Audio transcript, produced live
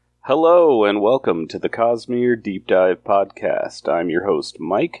Hello and welcome to the Cosmere Deep Dive Podcast. I'm your host,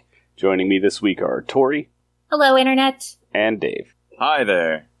 Mike. Joining me this week are Tori. Hello, Internet. And Dave. Hi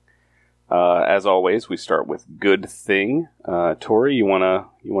there. As always, we start with good thing. Tori, you wanna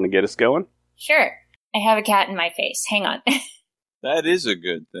get us going? Sure. I have a cat in my face. Hang on. That is a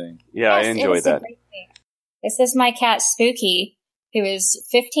good thing. Yeah, Yes, I enjoy it is that. A great thing. This is my cat, Spooky, who is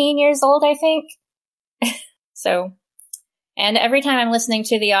 15 years old, I think. And every time I'm listening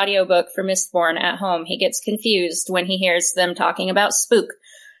to the audiobook for Mistborn at home, he gets confused when he hears them talking about spook.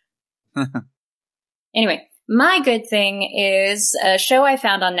 Anyway, my good thing is a show I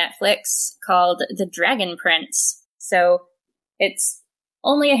found on Netflix called The Dragon Prince. So it's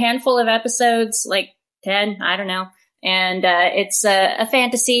only a handful of episodes, like 10, I don't know. And it's a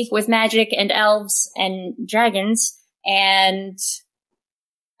fantasy with magic and elves and dragons. And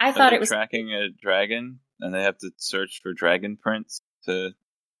I thought it was tracking a dragon, and they have to search for dragon prints to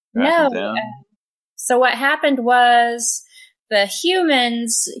track him down. So what happened was the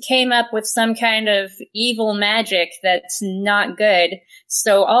humans came up with some kind of evil magic that's not good.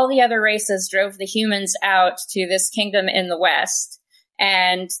 So all the other races drove the humans out to this kingdom in the west.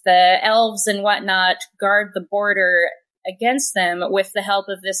 And the elves and whatnot guard the border against them with the help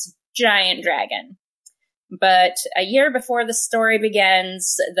of this giant dragon. But a year before the story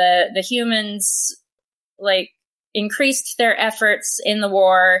begins, the humans increased their efforts in the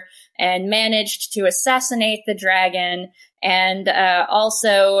war and managed to assassinate the dragon and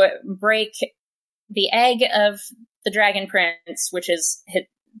also break the egg of the dragon prince, which is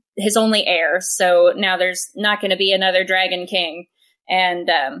his only heir. So now there's not going to be another dragon king. And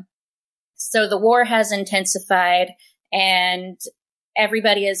so the war has intensified, and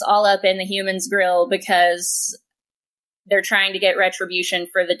everybody is all up in the humans' grill because they're trying to get retribution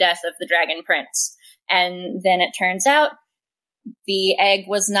for the death of the dragon prince. And then it turns out the egg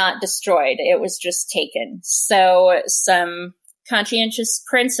was not destroyed. It was just taken. So some conscientious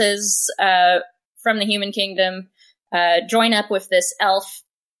princes from the human kingdom join up with this elf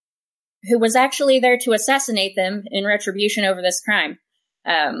who was actually there to assassinate them in retribution over this crime,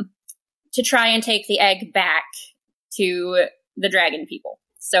 to try and take the egg back to the dragon people.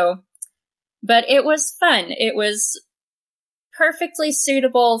 But it was fun. It was perfectly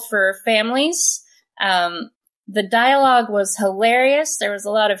suitable for families. The dialogue was hilarious. There was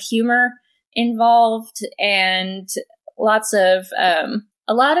a lot of humor involved and lots of,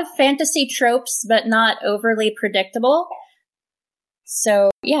 a lot of fantasy tropes, but not overly predictable.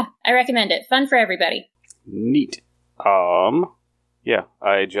 So, yeah, I recommend it. Fun for everybody. Neat. Yeah,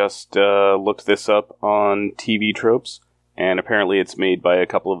 I just looked this up on TV Tropes, and apparently it's made by a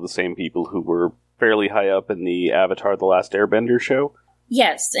couple of the same people who were fairly high up in the Avatar: The Last Airbender show.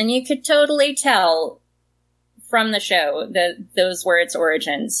 Yes, and you could totally tell from the show those were its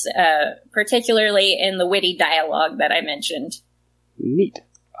origins, particularly in the witty dialogue that I mentioned. Neat.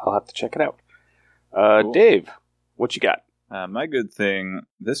 I'll have to check it out. Cool. Dave, what you got? My good thing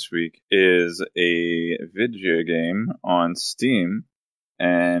this week is a video game on Steam,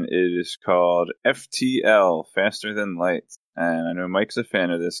 and it is called FTL, Faster Than Light. And I know Mike's a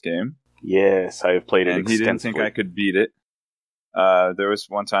fan of this game. Yes, I have played it extensively. He didn't think I could beat it. There was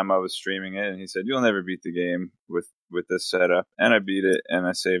one time I was streaming it, and he said, "You'll never beat the game with this setup." And I beat it, and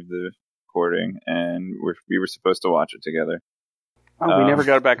I saved the recording, and we were supposed to watch it together. Oh, we never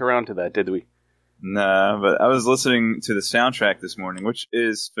got back around to that, did we? Nah, but I was listening to the soundtrack this morning, which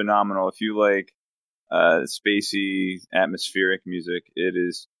is phenomenal. If you like spacey, atmospheric music, it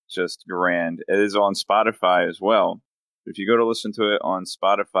is just grand. It is on Spotify as well. If you go to listen to it on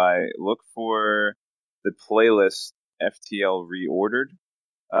Spotify, look for the playlist FTL Reordered.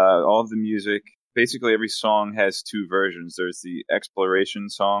 All of the music, basically every song has two versions. There's the exploration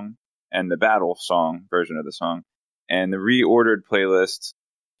song and the battle song version of the song. And the Reordered playlist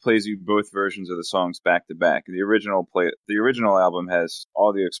plays you both versions of the songs back to back. The original album has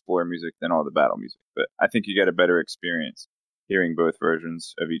all the explore music than all the battle music, but I think you get a better experience hearing both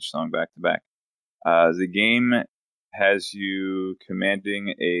versions of each song back to back. The game has you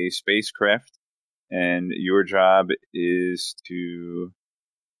commanding a spacecraft, and your job is to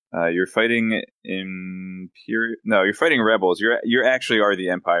you're fighting you're fighting rebels. You actually are the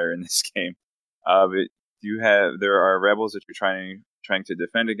Empire in this game. But there are rebels that you're trying to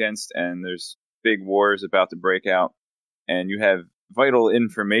defend against, and there's big wars about to break out, and you have vital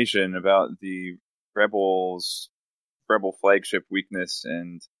information about the rebel flagship weakness,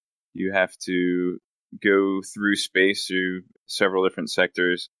 and you have to go through space through several different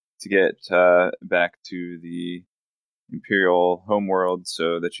sectors to get back to the Imperial homeworld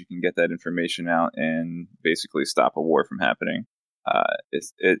so that you can get that information out and basically stop a war from happening.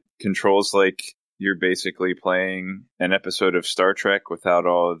 It controls like you're basically playing an episode of Star Trek without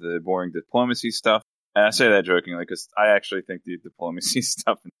all of the boring diplomacy stuff. And I say that jokingly because I actually think the diplomacy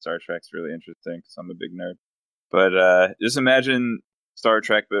stuff in Star Trek's really interesting because I'm a big nerd. But just imagine Star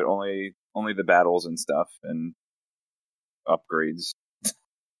Trek, but only the battles and stuff and upgrades.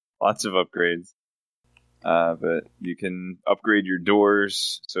 Lots of upgrades. But you can upgrade your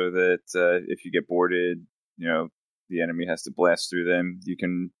doors so that if you get boarded, the enemy has to blast through them. You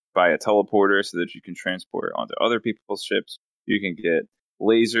can buy a teleporter so that you can transport onto other people's ships. You can get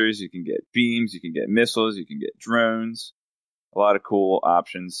lasers, you can get beams, you can get missiles, you can get drones. A lot of cool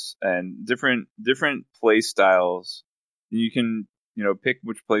options and different play styles. You can, pick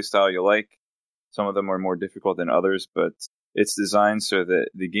which play style you like. Some of them are more difficult than others, but it's designed so that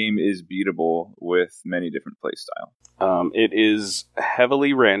the game is beatable with many different play styles. It is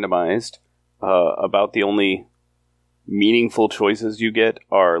heavily randomized. About the only meaningful choices you get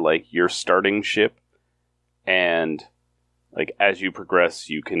are like your starting ship, and like as you progress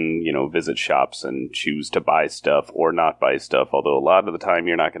you can visit shops and choose to buy stuff or not buy stuff, although a lot of the time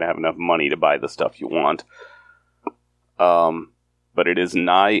you're not going to have enough money to buy the stuff you want. But it is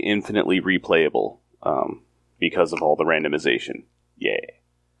nigh infinitely replayable because of all the randomization. Yay.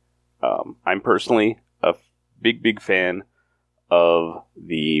 I'm personally a big fan of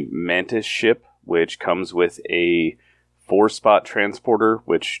the Mantis ship, which comes with a 4-spot transporter,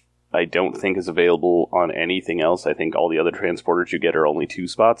 which I don't think is available on anything else. I think all the other transporters you get are only 2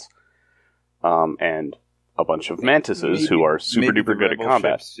 spots. And a bunch of mantises who are super duper good at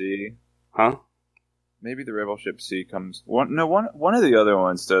combat. Huh? Maybe the Rebel Ship C comes... One of the other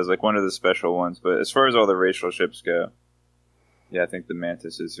ones does, like one of the special ones, but as far as all the racial ships go, yeah, I think the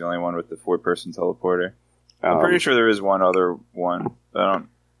Mantis is the only one with the 4-person teleporter. I'm pretty sure there is one other one. I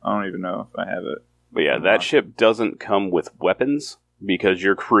don't even know if I have it. But yeah, that ship doesn't come with weapons because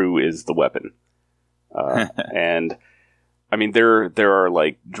your crew is the weapon. And I mean, there are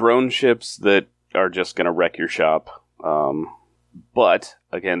like drone ships that are just going to wreck your shop. But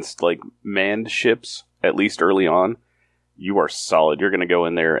against like manned ships, at least early on, you are solid. You're going to go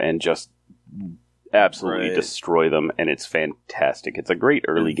in there and just absolutely destroy them, and it's fantastic. It's a great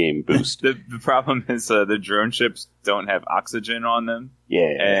early game boost. The problem is the drone ships don't have oxygen on them.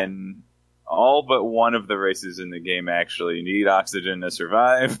 Yeah. And all but one of the races in the game actually need oxygen to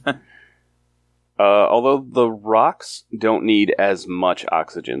survive. Although the rocks don't need as much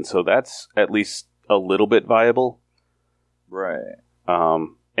oxygen, so that's at least a little bit viable. Right.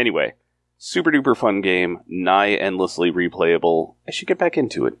 Anyway, super duper fun game, nigh endlessly replayable. I should get back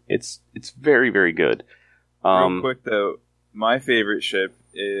into it. It's very, very good. Real quick though, my favorite ship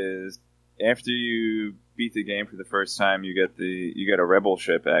is after you beat the game for the first time, you get a rebel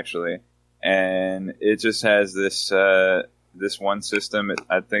ship actually, and it just has this one system.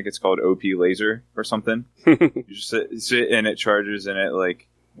 I think it's called OP Laser or something. You just sit and it charges and it like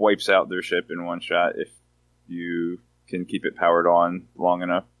wipes out their ship in one shot if you can keep it powered on long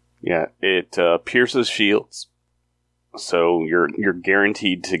enough. Yeah, it pierces shields, so you're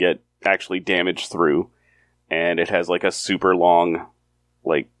guaranteed to get actually damage through, and it has like a super long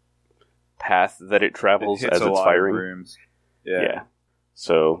like path that it travels as it's firing. Yeah.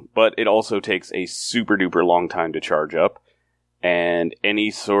 So, but it also takes a super duper long time to charge up, and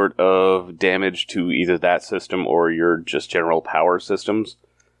any sort of damage to either that system or your just general power systems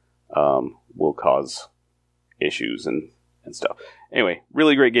will cause issues and stuff. Anyway,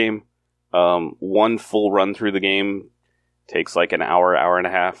 really great game. One full run through the game takes like an hour and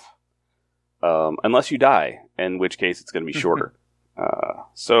a half. Unless you die, in which case it's going to be shorter.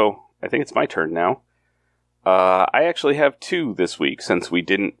 So, I think it's my turn now. I actually have 2 this week, since we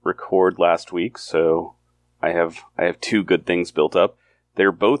didn't record last week, so I have 2 good things built up.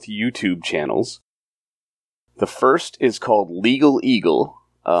 They're both YouTube channels. The first is called Legal Eagle.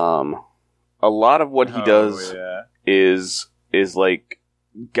 A lot of what he does is like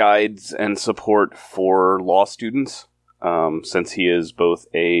guides and support for law students, since he is both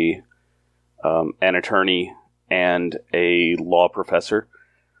an attorney and a law professor.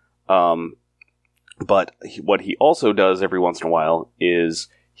 But what he also does every once in a while is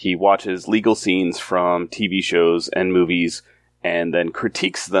he watches legal scenes from TV shows and movies and then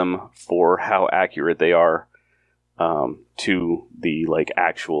critiques them for how accurate they are to the like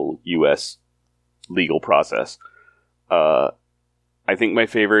actual U.S. legal process. I think my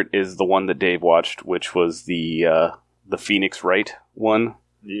favorite is the one that Dave watched, which was the Phoenix Wright one.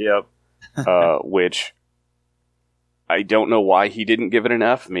 Yep. Which I don't know why he didn't give it an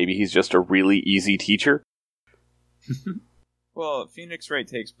F. Maybe he's just a really easy teacher. Well, Phoenix Wright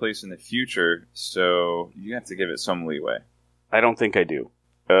takes place in the future, so you have to give it some leeway. I don't think I do.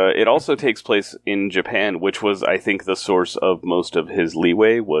 It also takes place in Japan, which was, I think, the source of most of his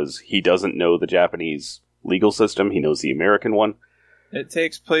leeway, was he doesn't know the Japanese legal system, he knows the American one. It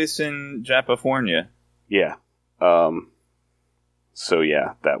takes place in Japafornia. Yeah. So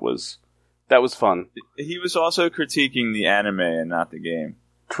yeah, that was fun. He was also critiquing the anime and not the game.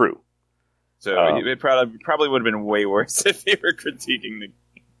 True. So it probably would have been way worse if he were critiquing the...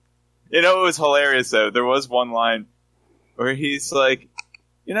 You know, it was hilarious, though. There was one line where he's like,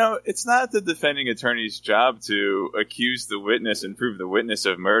 you know, it's not the defending attorney's job to accuse the witness and prove the witness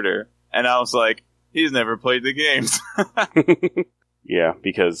of murder. And I was like, he's never played the games. Yeah,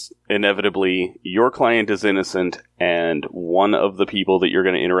 because inevitably your client is innocent and one of the people that you're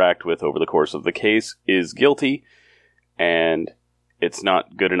going to interact with over the course of the case is guilty, and it's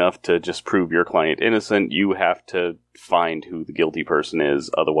not good enough to just prove your client innocent. You have to find who the guilty person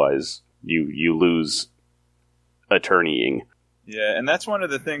is, otherwise you lose attorneying. Yeah, and that's one of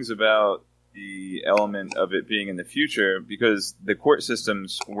the things about the element of it being in the future, because the court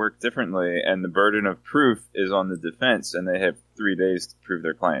systems work differently, and the burden of proof is on the defense, and they have 3 days to prove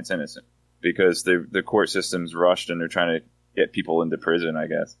their client's innocent, because the court system's rushed and they're trying to get people into prison, I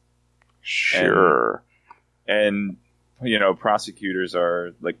guess. Sure. And you know, prosecutors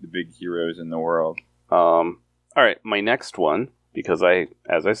are like the big heroes in the world. All right, my next one, because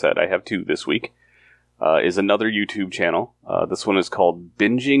as I said, I have 2 this week, is another YouTube channel. This one is called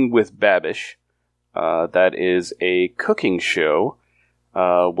Binging with Babish. That is a cooking show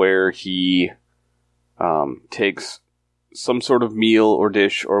where he takes some sort of meal or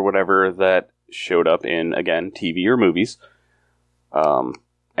dish or whatever that showed up in, again, TV or movies,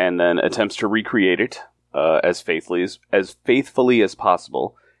 and then attempts to recreate it as faithfully as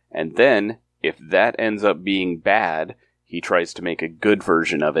possible. And then, if that ends up being bad, he tries to make a good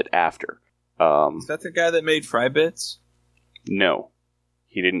version of it after. Is that the guy that made Fry Bits? No,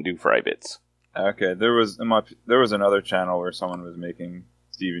 he didn't do Fry Bits. Okay, there was another channel where someone was making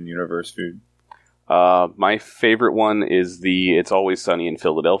Steven Universe food. My favorite one is the It's Always Sunny in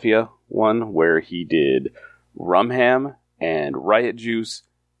Philadelphia one, where he did rum ham and riot juice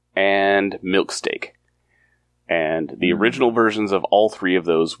and milk steak. And the original versions of all 3 of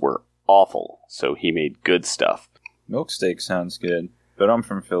those were awful, so he made good stuff. Milk steak sounds good, but I'm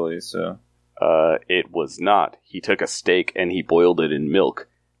from Philly, so... It was not. He took a steak and he boiled it in milk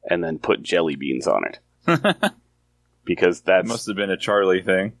and then put jelly beans on it. Because that must have been a Charlie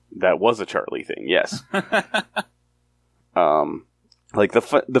thing. That was a Charlie thing, yes. Like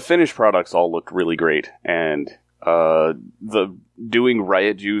the finished products all looked really great, and the doing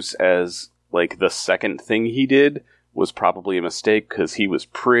riot juice as like the second thing he did was probably a mistake, because he was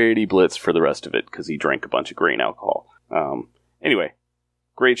pretty blitzed for the rest of it because he drank a bunch of grain alcohol. Anyway.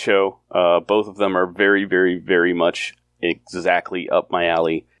 Great show. Both of them are very, very, very much exactly up my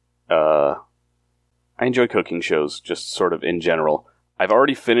alley. I enjoy cooking shows, just sort of in general. I've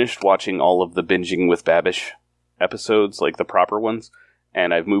already finished watching all of the Binging with Babish episodes, like the proper ones,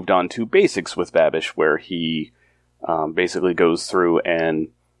 and I've moved on to Basics with Babish, where he basically goes through and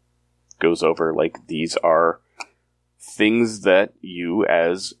goes over, like, these are things that you,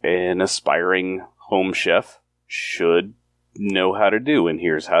 as an aspiring home chef, should know how to do, and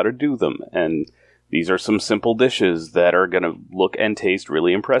here's how to do them, and these are some simple dishes that are going to look and taste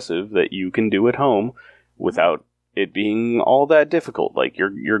really impressive that you can do at home without it being all that difficult. Like,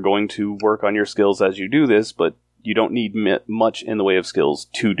 you're going to work on your skills as you do this, but you don't need much in the way of skills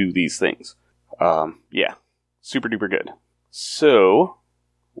to do these things. Yeah, super duper good. So,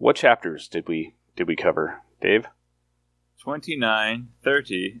 what chapters did we cover, Dave? 29,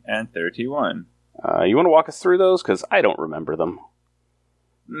 30, and 31. You want to walk us through those? Because I don't remember them.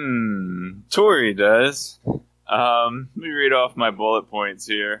 Tori does. Let me read off my bullet points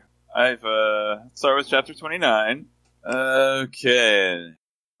here. I've start with chapter 29. Okay.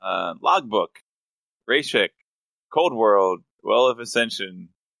 Logbook. Rayshik. Cold World. Well of Ascension.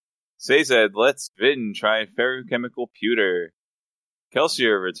 Sazed lets Vin try ferrochemical pewter.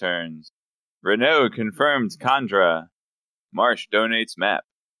 Kelsier returns. Renault confirmed Chandra. Marsh donates map.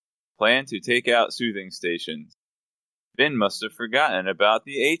 Plan to take out soothing stations. Vin must have forgotten about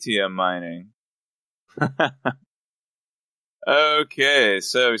the ATM mining. Okay,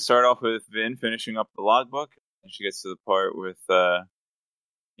 so we start off with Vin finishing up the logbook, and she gets to the part with,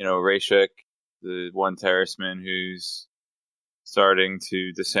 Rayshik, the one terraceman who's starting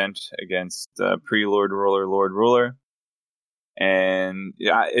to dissent against pre-Lord Ruler, Lord Ruler. And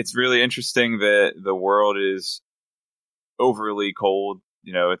yeah, it's really interesting that the world is overly cold.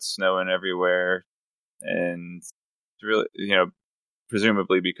 You know, it's snowing everywhere, and it's really,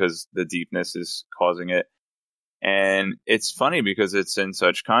 presumably because the deepness is causing it. And it's funny because it's in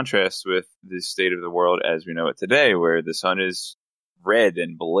such contrast with the state of the world as we know it today, where the sun is red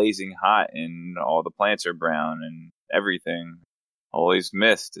and blazing hot and all the plants are brown and everything, always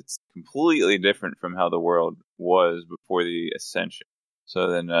mist. It's completely different from how the world was before the ascension. So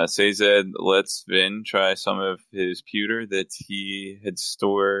then Sazed lets Vin try some of his pewter that he had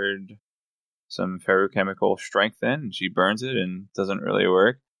stored some ferrochemical strength in, and she burns it and it doesn't really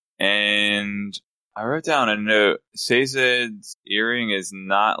work. And I wrote down a note. Sazed's earring is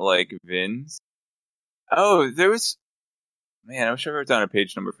not like Vin's. Oh, there was... Man, I wish I wrote down a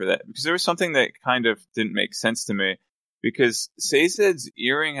page number for that. Because there was something that kind of didn't make sense to me. Because Sazed's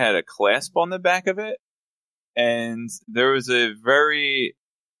earring had a clasp on the back of it. And there was a very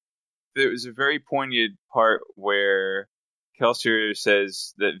poignant part where Kelsier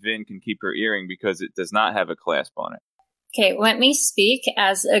says that Vin can keep her earring because it does not have a clasp on it. Okay, let me speak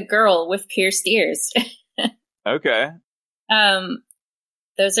as a girl with pierced ears. Okay.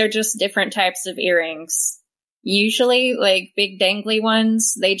 Those are just different types of earrings. Usually, like big dangly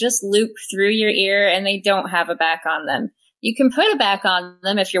ones, they just loop through your ear and they don't have a back on them. You can put a back on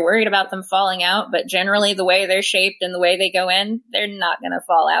them if you're worried about them falling out, but generally the way they're shaped and the way they go in, they're not going to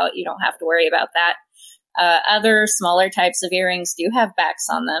fall out. You don't have to worry about that. Other smaller types of earrings do have backs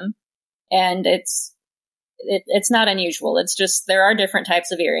on them, and it's not unusual. It's just there are different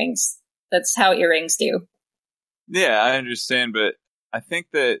types of earrings. That's how earrings do. Yeah, I understand, but I think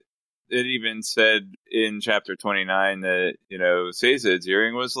that it even said in chapter 29 that, Sazed's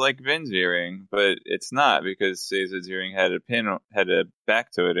earring was like Vin's earring, but it's not because Sazed's earring had a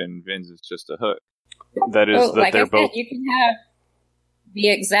back to it and Vin's is just a hook. That is that they're both. You can have the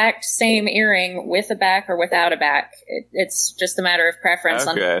exact same earring with a back or without a back. It's just a matter of preference.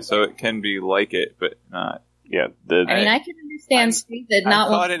 Okay, so it can be like it, but not. Yeah. I can understand Sazed not.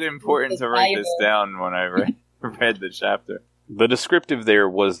 I thought it important to write this down when I read the chapter. The descriptive there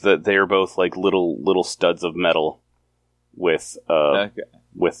was that they're both like little studs of metal with a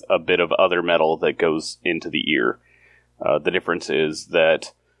bit of other metal that goes into the ear. The difference is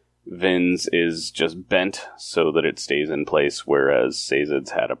that Vin's is just bent so that it stays in place, whereas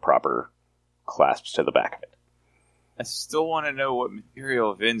Sazed's had a proper clasp to the back of it. I still want to know what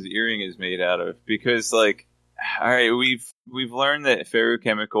material Vin's earring is made out of, because, like, all right, we've learned that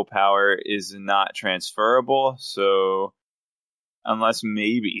ferrochemical power is not transferable, so unless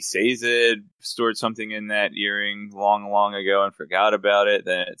maybe Sazed stored something in that earring long ago and forgot about it,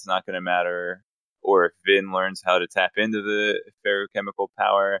 then it's not going to matter. Or if Vin learns how to tap into the ferrochemical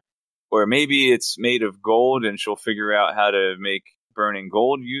power, or maybe it's made of gold and she'll figure out how to make burning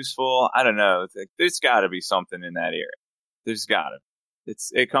gold useful. I don't know. There's got to be something in that earring. There's got to.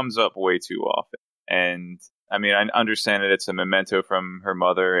 It comes up way too often. And I mean, I understand that it's a memento from her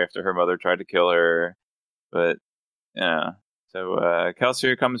mother after her mother tried to kill her, but yeah. So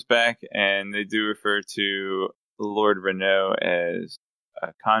Kelsier comes back, and they do refer to Lord Renault as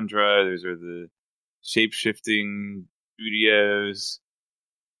Khandra. Those are the shape-shifting studios.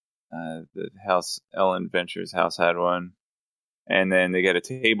 The house, Ellen Venture's house had one. And then they get a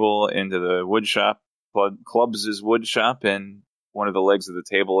table into the wood shop, Clubs' wood shop, and one of the legs of the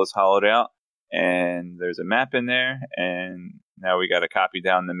table is hollowed out. And there's a map in there, and now we got to copy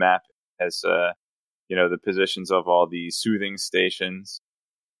down the map as the positions of all the soothing stations.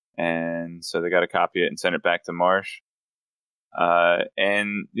 And so they got to copy it and send it back to Marsh.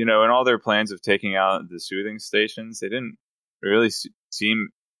 And, in all their plans of taking out the soothing stations, they didn't really seem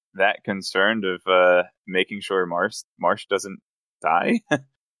that concerned of making sure Marsh doesn't die.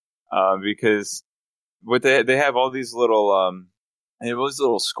 Because what they have all these little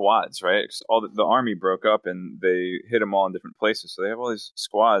squads, right? All the army broke up and they hit them all in different places. So they have all these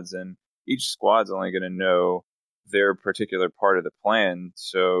squads, and each squad's only going to know their particular part of the plan.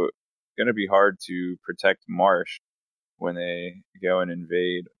 So it's going to be hard to protect Marsh when they go and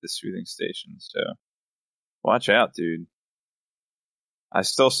invade the soothing station. So watch out, dude. I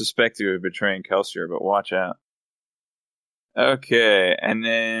still suspect you of betraying Kelsier, but watch out. Okay, and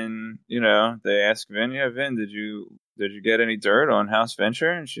then, they ask Vin, Vin, did you get any dirt on House Venture?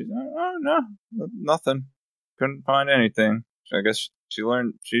 And she's, oh, no, nothing. Couldn't find anything. I guess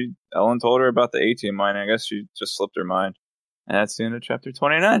Ellen told her about the ATM mine. I guess she just slipped her mind. And that's the end of chapter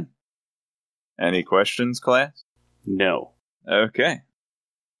 29. Any questions, class? No. Okay.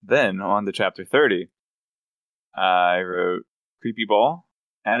 Then, on to chapter 30. I wrote creepy ball,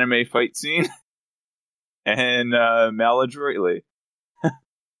 anime fight scene, and maladroitly.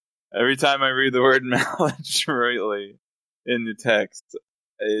 Every time I read the word maladroitly in the text,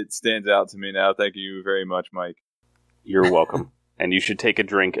 it stands out to me now. Thank you very much, Mike. You're welcome. And you should take a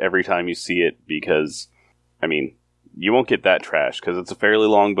drink every time you see it because, you won't get that trash, because it's a fairly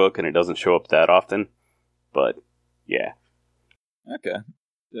long book and it doesn't show up that often. But, yeah. Okay.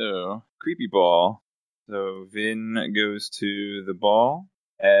 So, creepy ball. So, Vin goes to the ball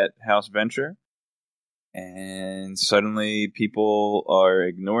at House Venture, and suddenly people are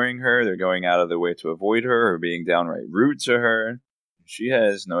ignoring her. They're going out of their way to avoid her or being downright rude to her. She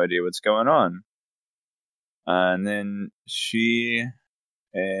has no idea what's going on. And then she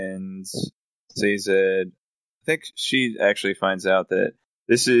and Zazed, I think she actually finds out that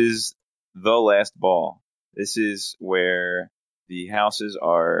this is the last ball. This is where the houses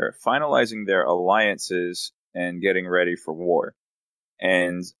are finalizing their alliances and getting ready for war.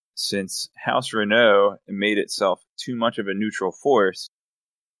 And since House Renault made itself too much of a neutral force,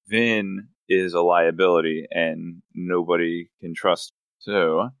 Vin is a liability and nobody can trust.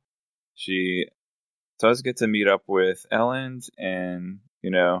 So she does get to meet up with Ellen, and,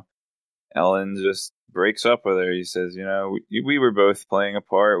 Ellen just breaks up with her. He says, we were both playing a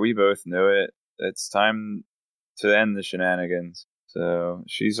part. We both know it. It's time to end the shenanigans. So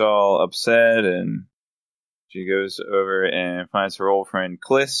she's all upset, and she goes over and finds her old friend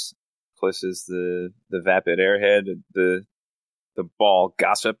Kliss. Kliss is the vapid airhead, the ball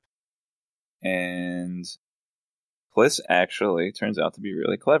gossip. And Kliss actually turns out to be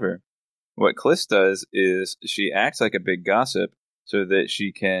really clever. What Kliss does is she acts like a big gossip so that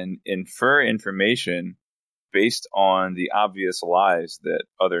she can infer information based on the obvious lies that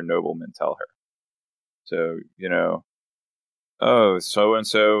other noblemen tell her. So, oh,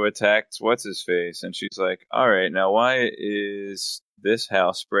 so-and-so attacked what's-his-face, and she's like, all right, now why is this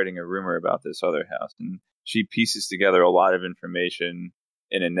house spreading a rumor about this other house? And she pieces together a lot of information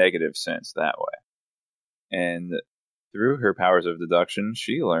in a negative sense that way. And through her powers of deduction,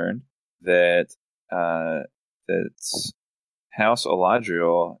 she learned that that House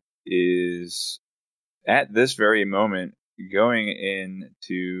Eladriel is, at this very moment, going in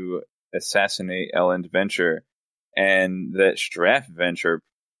to assassinate Ellen Venture, and that Straff Venture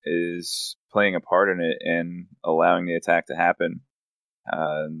is playing a part in it and allowing the attack to happen.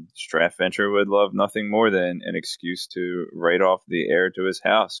 Straff Venture would love nothing more than an excuse to write off the heir to his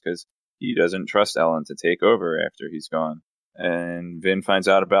house, because he doesn't trust Ellen to take over after he's gone. And Vin finds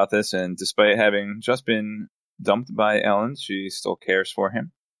out about this, and despite having just been dumped by Ellen, she still cares for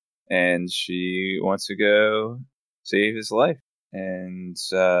him, and she wants to go save his life. And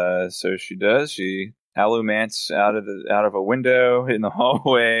so she does. She allumants out of a window in the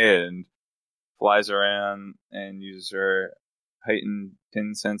hallway and flies around and uses her heightened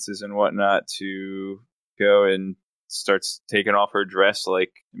pin senses and whatnot to go and starts taking off her dress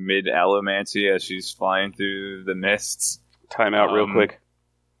like mid allumancy as she's flying through the mists. Time out real quick.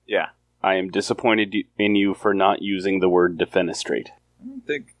 Yeah. I am disappointed in you for not using the word defenestrate. I don't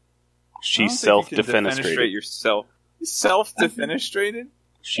think she self-defenestrated. Yourself. Self-defenestrated?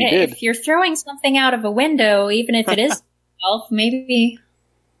 She did. If you're throwing something out of a window, even if it is self, maybe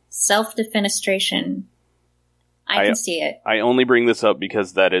self-defenestration. I can see it. I only bring this up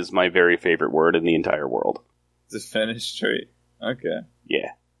because that is my very favorite word in the entire world. Defenestrate. Okay.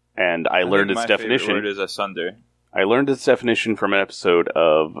 Yeah. And I learned its definition. My favorite word is asunder. I learned its definition from an episode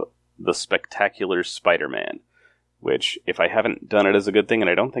of The Spectacular Spider-Man, which, if I haven't done it as a good thing, and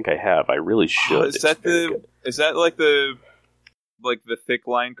I don't think I have, I really should. Is that like the thick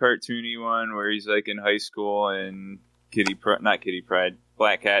line cartoony one where he's like in high school and not Kitty Pryde,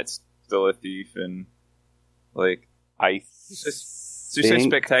 Black Cat's still a thief, and like did you say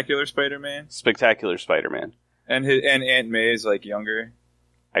Spectacular Spider-Man? Spectacular Spider-Man. And Aunt May is like younger?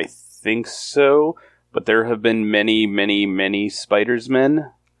 I think so, but there have been many, many, many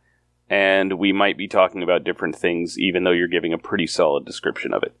Spiders-Men, and we might be talking about different things, even though you're giving a pretty solid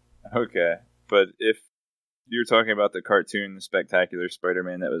description of it. Okay, but if you're talking about the cartoon, The Spectacular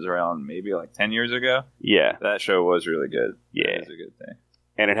Spider-Man, that was around maybe like 10 years ago, yeah, that show was really good. Yeah, it was a good thing,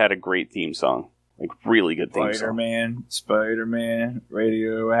 and it had a great theme song, like really good theme song. Spider-Man,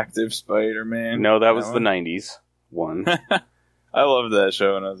 Radioactive Spider-Man. No, that was the 90s one. I loved that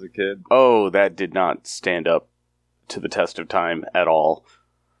show when I was a kid. Oh, that did not stand up to the test of time at all.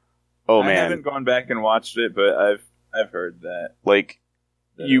 Oh, man. I haven't gone back and watched it, but I've heard that. Like,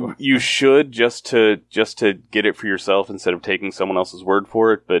 you should just to get it for yourself instead of taking someone else's word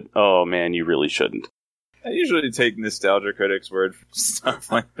for it, but oh man, you really shouldn't. I usually take Nostalgia Critic's word for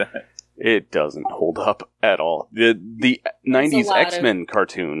stuff like that. It doesn't hold up at all. The 90s X-Men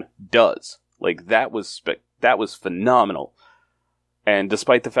cartoon does. Like, that was phenomenal. And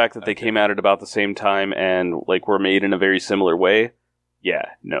despite the fact that they came at it about the same time and like were made in a very similar way,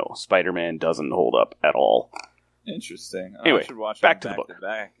 yeah, no, Spider-Man doesn't hold up at all. Interesting. Anyway, I should watch back to the book.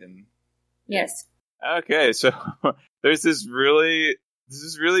 And... Yes. Okay, so there's this really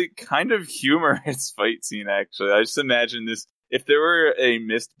kind of humorous fight scene. Actually, I just imagine this if there were a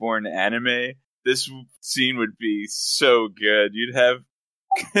Mistborn anime. This scene would be so good. You'd have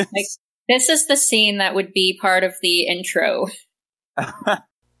like, this is the scene that would be part of the intro.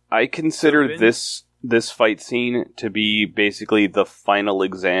 I consider this fight scene to be basically the final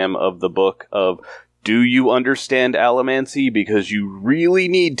exam of the book of, do you understand Allomancy? Because you really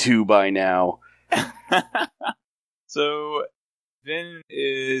need to by now. So, Vin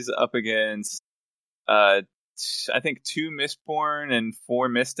is up against, I think 2 Mistborn and 4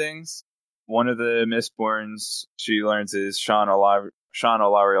 Mistings. One of the Mistborns, she learns, is Sean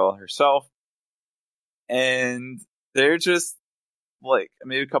Olariel herself. And they're just, like,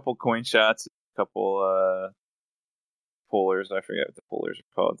 maybe a couple coin shots, a couple, pullers. I forget what the pullers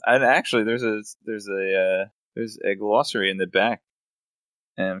are called. And actually, there's a glossary in the back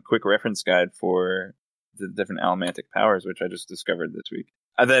and a quick reference guide for the different allomantic powers, which I just discovered this week.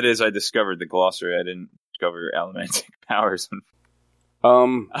 That is, I discovered the glossary. I didn't discover allomantic powers.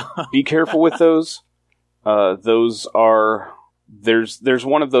 Be careful with those. Those are there's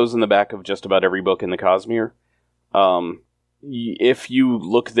one of those in the back of just about every book in the Cosmere. If you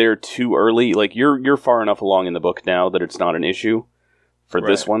look there too early, like you're far enough along in the book now that it's not an issue for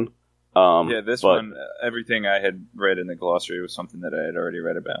this one. This one, everything I had read in the glossary was something that I had already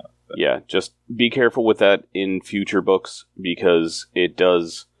read about. But. Yeah, just be careful with that in future books, because it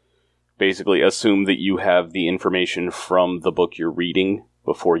does basically assume that you have the information from the book you're reading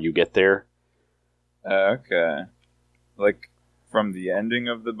before you get there. Okay. Like, from the ending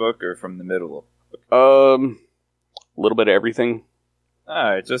of the book or from the middle of the book? A little bit of everything.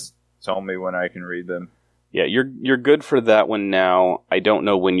 Alright, just tell me when I can read them. Yeah, you're good for that one now. I don't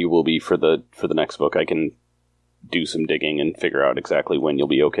know when you will be for the next book. I can do some digging and figure out exactly when you'll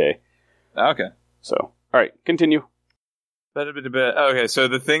be okay. Okay. So, alright, continue. Okay, so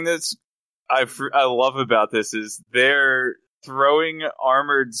the thing that's I love about this is they're throwing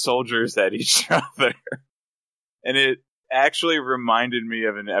armored soldiers at each other. And it actually reminded me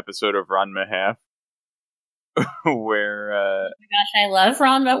of an episode of Ranma Half where oh my gosh, I love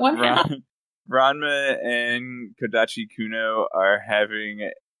Ranma 1/2. Ranma and Kodachi Kuno are having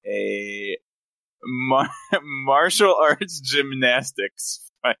a martial arts gymnastics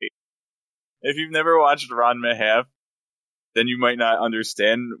fight. If you've never watched Ranma Half, then you might not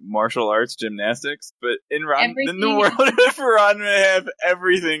understand martial arts gymnastics. But in the world of Ranma Half,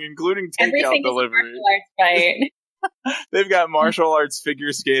 everything, including takeout delivery. They've got martial arts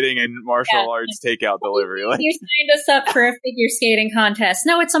figure skating and martial arts takeout delivery. Like, you signed us up for a figure skating contest.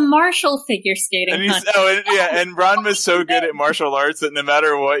 No, it's a martial figure skating contest. And Ranma's so good at martial arts that no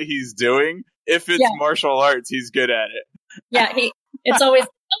matter what he's doing, if it's martial arts, he's good at it. Yeah, it's always,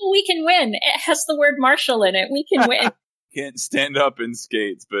 we can win. It has the word martial in it. We can win. Can't stand up in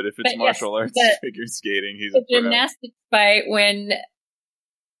skates, but if it's martial arts figure skating, he's a pro. Gymnastics fight when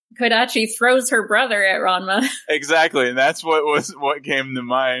Kodachi throws her brother at Ranma. Exactly, and that's what came to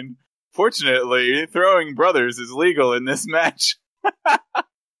mind. Fortunately, throwing brothers is legal in this match.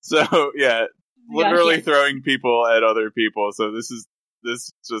 So yeah, literally throwing people at other people. So this is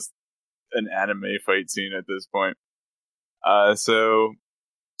just an anime fight scene at this point. So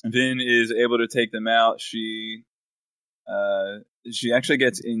Vin is able to take them out. She actually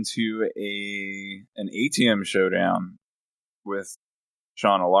gets into an ATM showdown with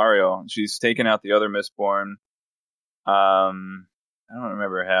Sean Olariel. She's taken out the other Mistborn. I don't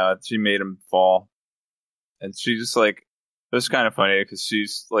remember how. She made him fall. And she just like, it was kind of funny because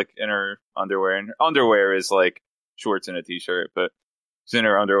she's like in her underwear, and her underwear is like shorts and a t-shirt, but she's in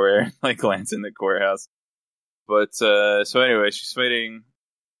her underwear, like lands in the courthouse. But, so anyway, she's fighting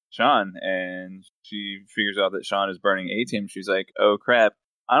Sean, and she figures out that Sean is burning ATM. She's like, oh crap,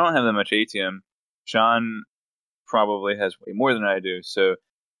 I don't have that much ATM. Sean probably has way more than I do. So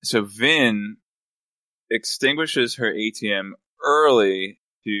Vin extinguishes her ATM early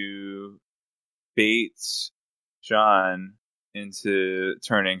to bait Sean into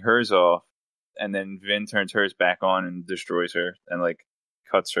turning hers off, and then Vin turns hers back on and destroys her and like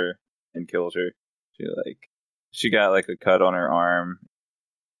cuts her and kills her. She got like a cut on her arm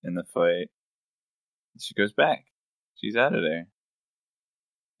in the fight. She goes back. She's out of there.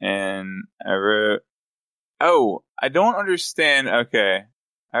 And I wrote, oh, I don't understand. Okay.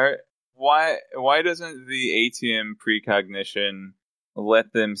 Why doesn't the ATM precognition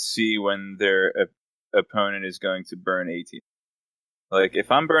let them see when their opponent is going to burn ATM? Like,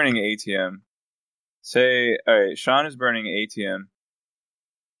 if I'm burning ATM, say, alright, Sean is burning ATM,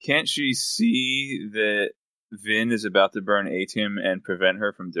 can't she see that Vin is about to burn ATM and prevent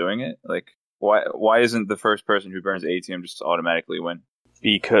her from doing it? Like, Why isn't the first person who burns atium just automatically win?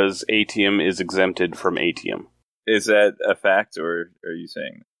 Because atium is exempted from atium. Is that a fact, or are you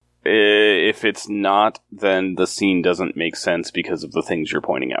saying? If it's not, then the scene doesn't make sense because of the things you're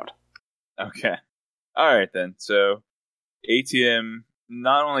pointing out. Okay. All right, then. So, atium,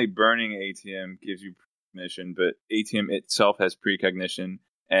 not only burning atium gives you precognition, but atium itself has precognition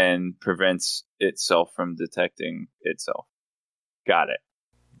and prevents itself from detecting itself. Got it.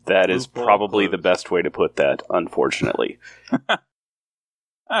 That is Loophole probably closed. the best way to put that, unfortunately. All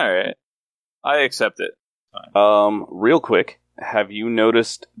right. I accept it. Real quick, have you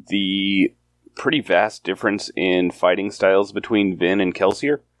noticed the pretty vast difference in fighting styles between Vin and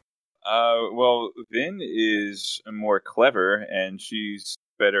Kelsier? Well, Vin is more clever, and she's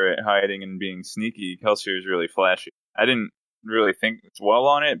better at hiding and being sneaky. Kelsier is really flashy. I didn't really think well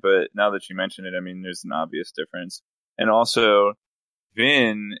on it, but now that you mention it, I mean, there's an obvious difference. And also,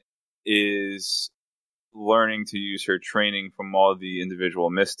 Vin is learning to use her training from all the individual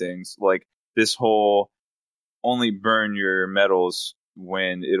mistings. Like, this whole only burn your metals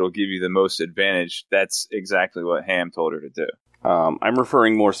when it'll give you the most advantage. That's exactly what Ham told her to do. I'm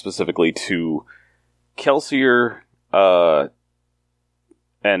referring more specifically to Kelsier,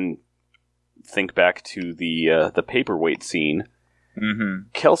 and think back to the paperweight scene. Mm-hmm.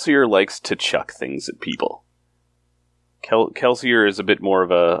 Kelsier likes to chuck things at people. Kelsier is a bit more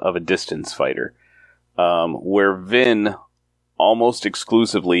of a distance fighter, where Vin almost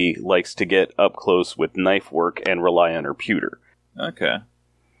exclusively likes to get up close with knife work and rely on her pewter. Okay.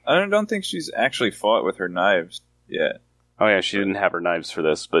 I don't think she's actually fought with her knives yet. Oh yeah, she didn't have her knives for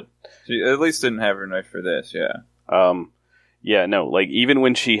this, but She at least didn't have her knife for this, yeah. yeah, no, like even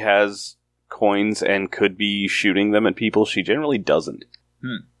when she has coins and could be shooting them at people, she generally doesn't.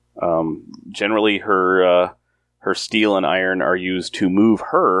 Generally her steel and iron are used to move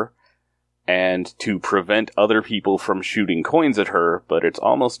her and to prevent other people from shooting coins at her, but it's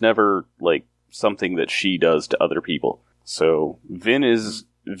almost never like something that she does to other people. So Vin is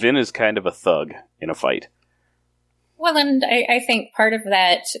kind of a thug in a fight. Well, and I think part of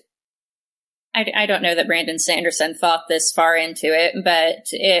that, I don't know that Brandon Sanderson thought this far into it, but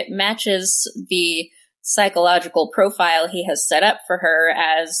it matches the psychological profile he has set up for her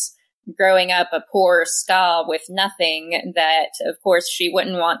as growing up a poor ska with nothing, that, of course, she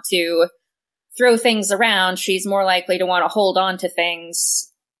wouldn't want to throw things around. She's more likely to want to hold on to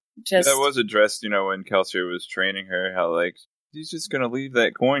things. That was addressed, when Kelsier was training her, how, like, he's just going to leave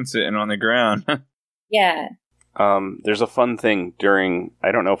that coin sitting on the ground. Yeah. There's a fun thing during,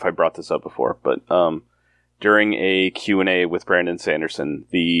 I don't know if I brought this up before, but during a Q&A with Brandon Sanderson,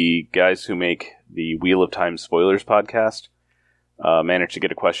 the guys who make the Wheel of Time Spoilers podcast managed to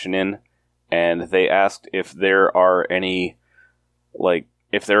get a question in, and they asked if there are any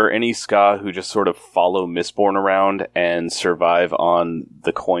ska who just sort of follow Mistborn around and survive on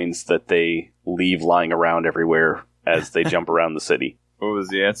the coins that they leave lying around everywhere as they jump around the city. What was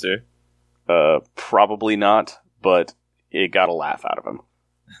the answer? Probably not, but it got a laugh out of him.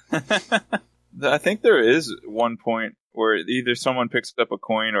 I think there is one point where either someone picks up a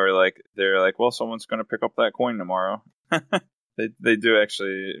coin or like they're like, well, someone's going to pick up that coin tomorrow. They do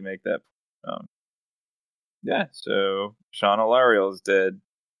actually make that. Yeah, so Shauna Lariel is dead.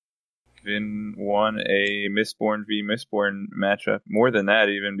 Vin won a Mistborn v. Mistborn matchup. More than that,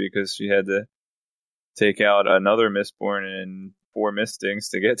 even, because she had to take out another Mistborn and 4 Mistings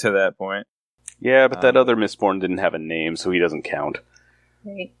to get to that point. Yeah, but that other Mistborn didn't have a name, so he doesn't count.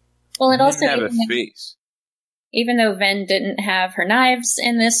 Right. Well, it also didn't have a face. Even though Ven didn't have her knives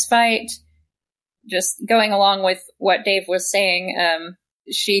in this fight, just going along with what Dave was saying,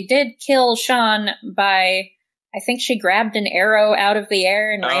 she did kill Sean by, I think she grabbed an arrow out of the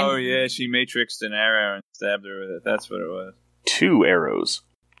air and ran. Oh, yeah, she matrixed an arrow and stabbed her with it. That's what it was. 2 arrows,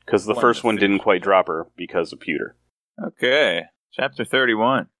 because the first one didn't quite drop her because of pewter. Okay, chapter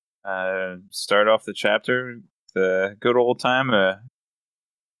 31. Start off the chapter with the good old time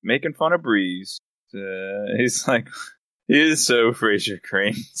making fun of Breeze. He's like, he is so Fraser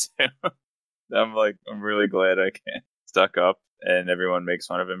Crane. I'm really glad I can't stuck up, and everyone makes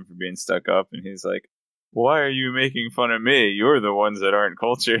fun of him for being stuck up, and he's like, why are you making fun of me? You're the ones that aren't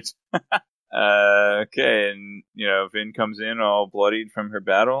cultured. Okay, and Vin comes in all bloodied from her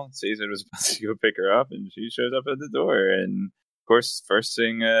battle, sees it was about to go pick her up, and she shows up at the door, and of course, first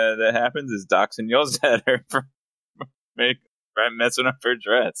thing that happens is Doxson yells at her for messing up her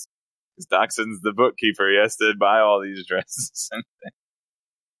dress. Because Doxson's the bookkeeper, he has to buy all these dresses and things.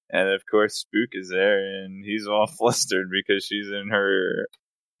 And of course, Spook is there, and he's all flustered because she's in her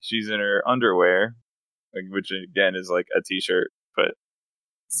underwear, which again is like a t-shirt, but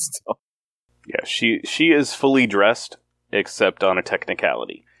still. Yeah, she is fully dressed, except on a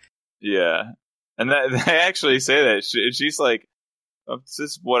technicality. Yeah. And that they actually say that. She's like, oh, this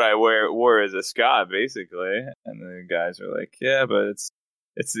is what I wore as a ska, basically. And the guys are like, yeah, but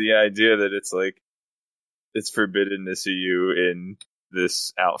it's the idea that it's like, it's forbidden to see you in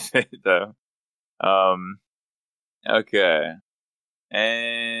this outfit, though. Okay.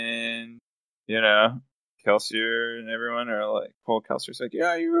 And, Kelsier and everyone are like, well, Kelsier's like,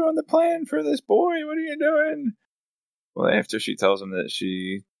 yeah, you ruined the plan for this boy. What are you doing? Well, after she tells him that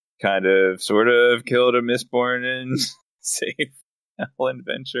she kind of, sort of killed a Mistborn and saved Ellen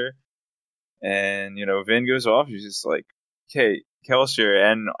Venture. And, Vin goes off. He's just like, okay, Kelsier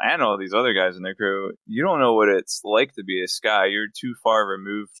and all these other guys in their crew, you don't know what it's like to be a Sky. You're too far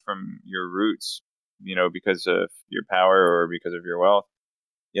removed from your roots, because of your power or because of your wealth.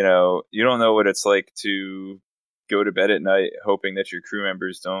 You don't know what it's like to go to bed at night hoping that your crew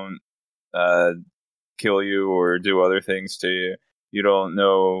members don't kill you or do other things to you. You don't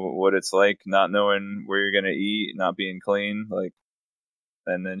know what it's like not knowing where you're going to eat, not being clean.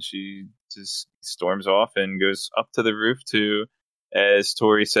 And then she just storms off and goes up to the roof to, as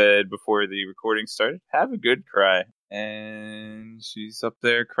Tori said before the recording started, have a good cry. And she's up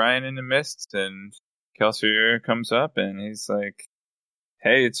there crying in the mist, and Kelsier comes up and he's like,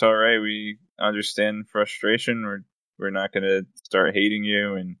 hey, it's all right. We understand frustration. We're not going to start hating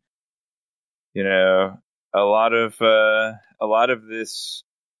you. And, a lot of this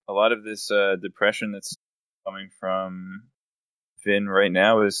depression that's coming from Vin right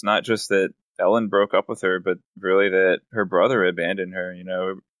now is not just that Ellen broke up with her, but really that her brother abandoned her.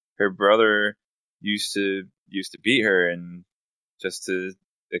 Her brother used to beat her, and just to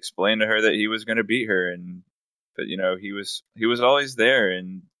explain to her that he was going to beat her, but he was always there,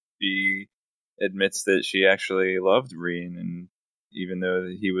 and he admits that she actually loved Reen, and even though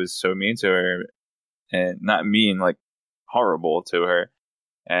he was so mean to her, and not mean, like horrible to her,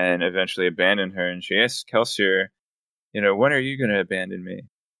 and eventually abandoned her. And she asks Kelsier, when are you going to abandon me?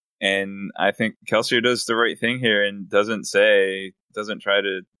 And I think Kelsier does the right thing here and doesn't try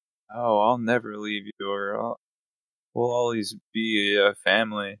to, oh, I'll never leave you, or we'll always be a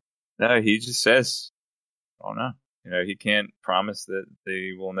family. No, he just says, oh no. He can't promise that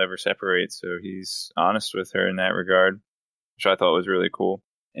they will never separate, so he's honest with her in that regard, which I thought was really cool.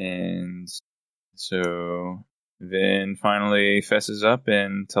 And so Vin finally fesses up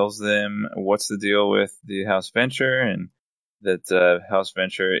and tells them what's the deal with the House Venture, and that House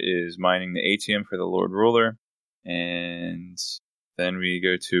Venture is mining the ATM for the Lord Ruler. And then we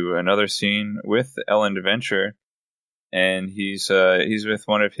go to another scene with Ellen Venture, and he's with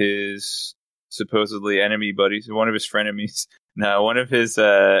one of his supposedly enemy buddies, one of his frenemies. No, one of his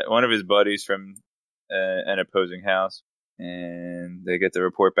buddies from an opposing house, and they get the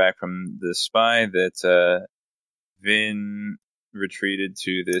report back from the spy that Vin retreated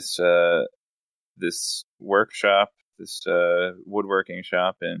to this workshop, this woodworking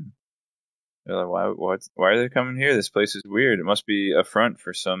shop, and they're like, why are they coming here? This place is weird. It must be a front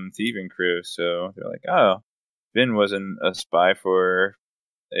for some thieving crew. So they're like, oh, Vin wasn't a spy for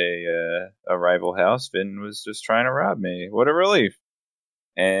a rival house. Vin was just trying to rob me. What a relief.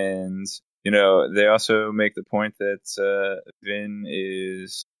 And they also make the point that Vin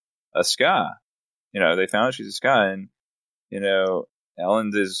is a ska. They found out she's a ska, and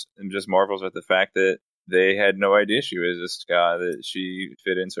Ellen just marvels at the fact that they had no idea she was a ska, that she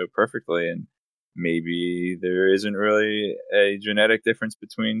fit in so perfectly, and maybe there isn't really a genetic difference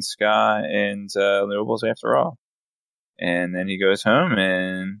between ska and nobles after all. And then he goes home,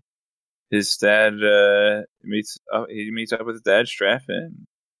 and his dad meets up with his dad, Straff, and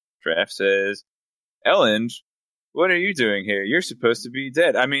Straff says, Ellen, what are you doing here? You're supposed to be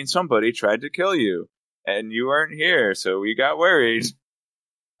dead. I mean, somebody tried to kill you, and you weren't here, so we got worried.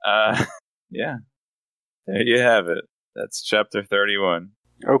 Yeah. There you have it. That's chapter 31.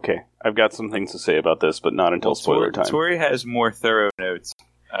 Okay, I've got some things to say about this, but not until spoiler time. Tori has more thorough notes,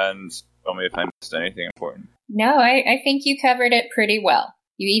 and tell me if I missed anything important. No, I think you covered it pretty well.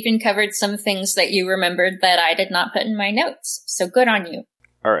 You even covered some things that you remembered that I did not put in my notes, so good on you.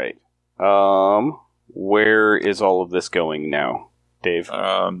 All right. Where is all of this going now, Dave?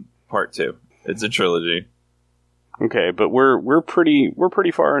 Part 2. It's a trilogy. Okay, but we're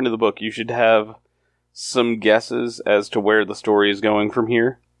pretty far into the book. You should have some guesses as to where the story is going from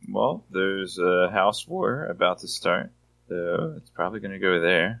here. Well, there's a house war about to start, so it's probably going to go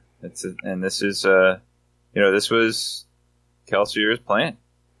there. And this is this was Kelsier's plan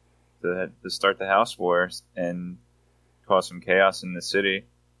to start the house war and cause some chaos in the city,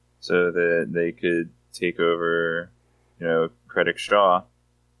 so that they could take over, Credit Shaw.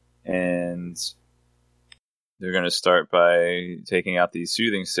 and they're going to start by taking out these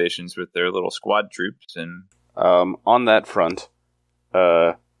soothing stations with their little squad troops. And on that front,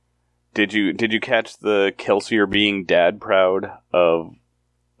 did you catch the Kelsier being dad proud of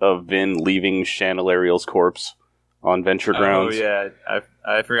Vin leaving Chandelariel's corpse on Venture Grounds? Oh yeah,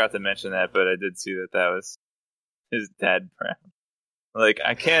 I forgot to mention that, but I did see that was his dad proud. Like,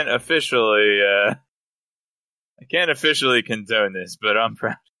 I can't officially condone this, but I'm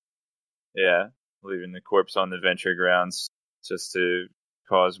proud. Yeah, leaving the corpse on the Venture Grounds just to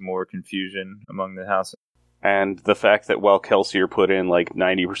cause more confusion among the house. And the fact that while Kelsier put in like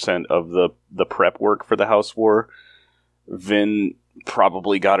 90% of the prep work for the House War, Vin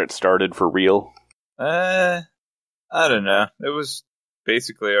probably got it started for real. I don't know. It was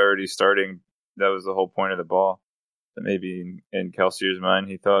basically already starting. That was the whole point of the ball. But maybe in Kelsier's mind,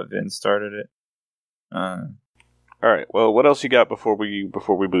 he thought Vin started it. All right. Well, what else you got before we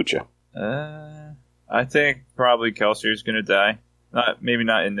boot you? I think probably Kelsier's gonna die. Maybe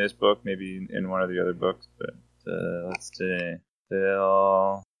not in this book. Maybe in one of the other books. But let's see.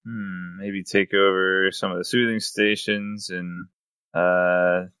 They'll maybe take over some of the soothing stations, and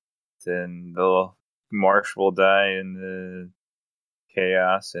then Marsh will die in the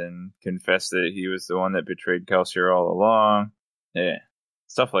chaos and confess that he was the one that betrayed Kelsier all along. Yeah,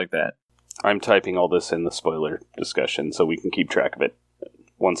 stuff like that. I'm typing all this in the spoiler discussion so we can keep track of it.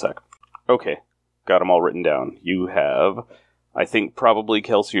 One sec. Okay, got them all written down. You have, I think probably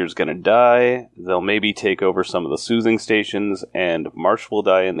Kelsier's gonna die. They'll maybe take over some of the soothing stations, and Marsh will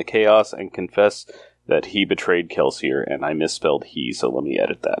die in the chaos and confess that he betrayed Kelsier, and I misspelled he, so let me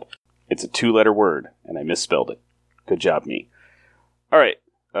edit that. It's a 2-letter word, and I misspelled it. Good job, me. Alright,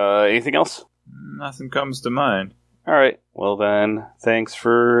 anything else? Nothing comes to mind. Alright, well then, thanks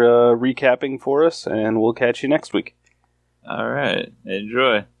for recapping for us, and we'll catch you next week. Alright,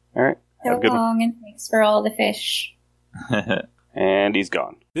 enjoy. Alright, have a good one. And thanks for all the fish. And he's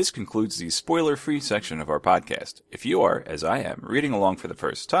gone. This concludes the spoiler-free section of our podcast. If you are, as I am, reading along for the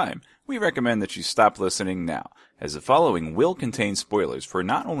first time, we recommend that you stop listening now, as the following will contain spoilers for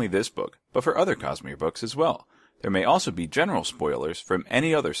not only this book, but for other Cosmere books as well. There may also be general spoilers from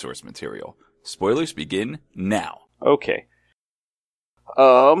any other source material. Spoilers begin now. Okay.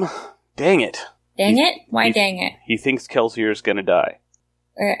 Dang it. Dang it? Why dang it? He thinks Kelsier's gonna die.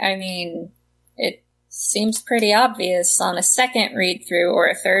 I mean, it seems pretty obvious on a second read-through or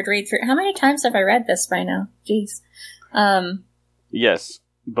a third read-through. How many times have I read this by now? Jeez. Yes,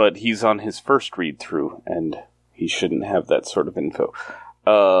 but he's on his first read-through, and he shouldn't have that sort of info.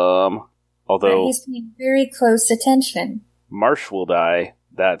 Although... But he's paying very close attention. Marsh will die.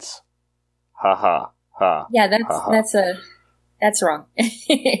 That's... Ha. Yeah, that's wrong.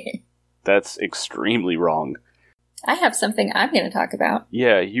 That's extremely wrong. I have something I'm going to talk about.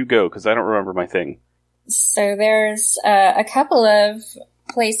 Yeah, you go, because I don't remember my thing. So there's a couple of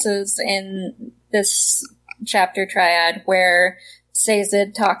places in this chapter triad where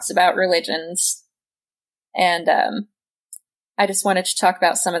Sazed talks about religions. And I just wanted to talk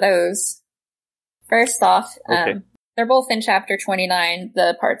about some of those. First off, okay. They're both in chapter 29,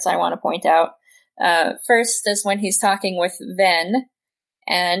 the parts I want to point out. First is when he's talking with Ven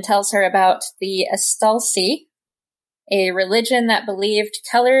and tells her about the Astalsi, a religion that believed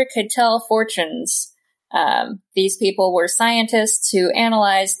color could tell fortunes. These people were scientists who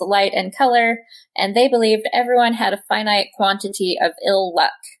analyzed the light and color, and they believed everyone had a finite quantity of ill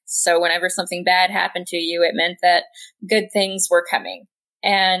luck. So whenever something bad happened to you, it meant that good things were coming.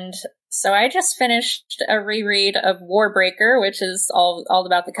 And so I just finished a reread of Warbreaker, which is all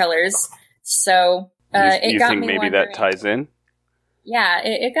about the colors. So you think maybe that ties in? Yeah,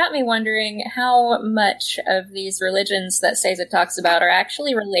 it got me wondering how much of these religions that Sazed talks about are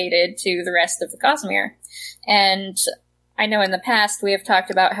actually related to the rest of the Cosmere. And I know in the past we have talked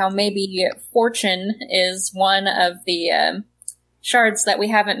about how maybe Fortune is one of the shards that we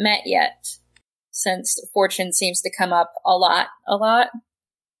haven't met yet, since Fortune seems to come up a lot.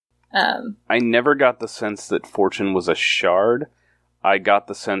 I never got the sense that Fortune was a shard. I got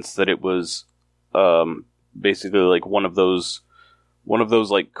the sense that it was basically like one of those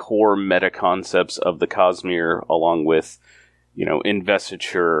like core meta concepts of the Cosmere, along with,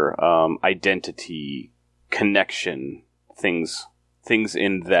 investiture, identity, connection, things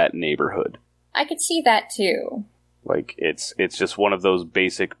in that neighborhood. I could see that too. Like it's just one of those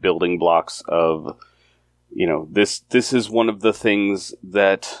basic building blocks of, this is one of the things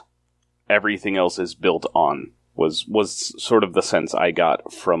that everything else is built on. Was sort of the sense I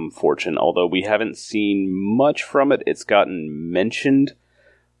got from Fortune, although we haven't seen much from it. It's gotten mentioned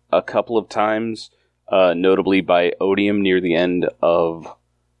a couple of times, notably by Odium near the end of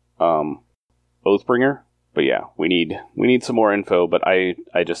Oathbringer. But yeah, we need some more info, but I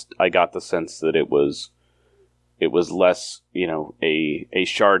got the sense that it was less, a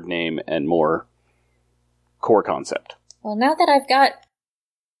shard name and more core concept. Well, now that I've got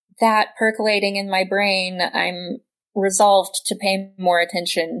that percolating in my brain, I'm resolved to pay more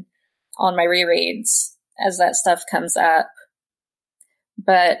attention on my rereads as that stuff comes up.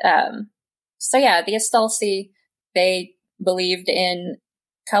 But, so yeah, the Astalsi, they believed in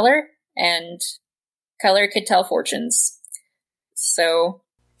color, and color could tell fortunes. So...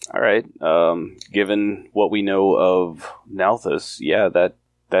 All right. Given what we know of Nalthus, yeah,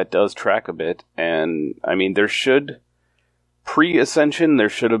 that does track a bit. And, I mean, pre-Ascension, there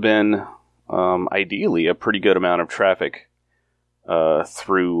should have been, ideally, a pretty good amount of traffic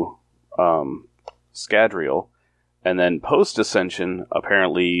through Scadrial. And then post-Ascension,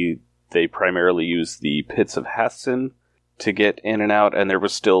 apparently, they primarily used the Pits of Hathsin to get in and out, and there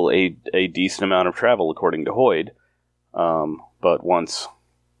was still a decent amount of travel, according to Hoyd. But once...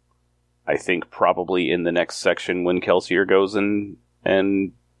 I think probably in the next section when Kelsier goes and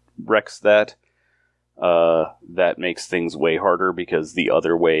wrecks that, that makes things way harder because the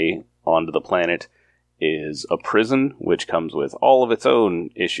other way onto the planet is a prison, which comes with all of its own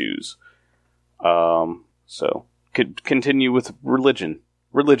issues. So, could continue with religion.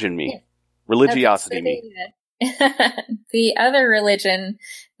 Religion me. Religiosity me. The other religion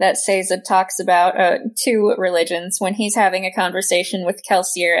that Sazed talks about, two religions, when he's having a conversation with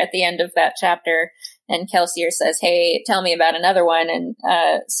Kelsier at the end of that chapter, and Kelsier says, hey, tell me about another one. And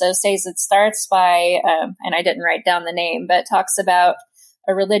so Sazed starts by, and I didn't write down the name, but talks about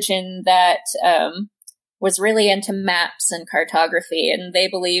a religion that was really into maps and cartography, and they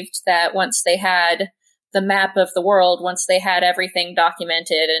believed that once they had the map of the world, once they had everything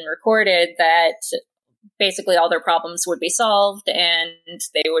documented and recorded, that basically all their problems would be solved and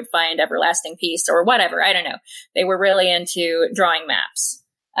they would find everlasting peace or whatever. I don't know. They were really into drawing maps.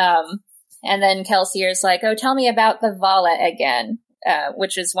 And then Kelsier's like, oh, tell me about the Vala again,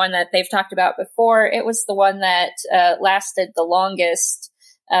 which is one that they've talked about before. It was the one that lasted the longest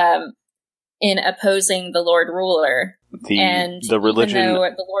in opposing the Lord Ruler. The religion... Even though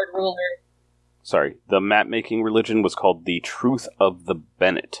the Lord Ruler... Sorry, the map-making religion was called the Truth of the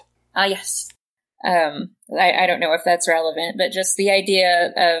Bennett. Ah, yes. I don't know if that's relevant, but just the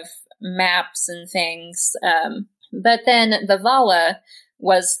idea of maps and things. But then the Vala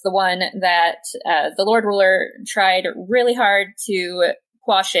was the one that the Lord Ruler tried really hard to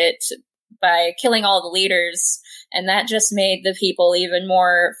quash it by killing all the leaders, and that just made the people even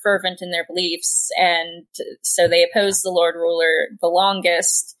more fervent in their beliefs, and so they opposed the Lord Ruler the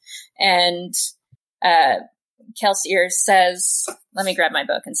longest. And Kelsier says, let me grab my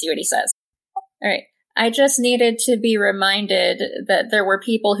book and see what he says. All right. I just needed to be reminded that there were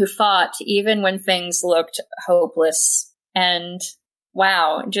people who fought even when things looked hopeless. And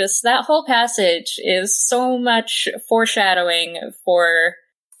wow, just that whole passage is so much foreshadowing for,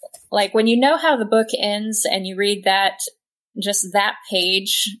 like, when you know how the book ends and you read that, just that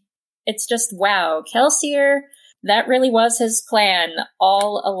page, it's just, wow, Kelsier, that really was his plan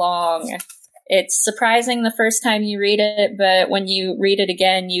all along. It's surprising the first time you read it, but when you read it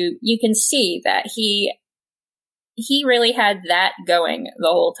again, you can see that he really had that going the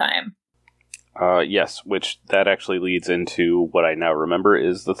whole time. Yes, which that actually leads into what I now remember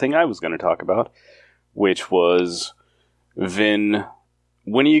is the thing I was going to talk about, which was Vin,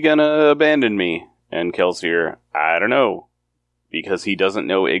 when are you going to abandon me? And Kelsier, I don't know. Because he doesn't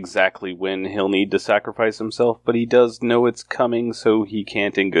know exactly when he'll need to sacrifice himself, but he does know it's coming, so he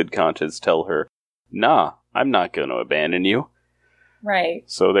can't in good conscience tell her, nah, I'm not going to abandon you. Right.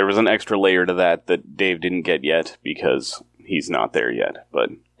 So there was an extra layer to that Dave didn't get yet, because he's not there yet.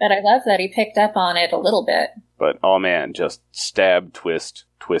 But I love that he picked up on it a little bit. But, oh man, just stab, twist,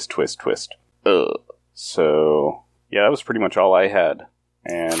 twist, twist, twist. Ugh. So, yeah, that was pretty much all I had.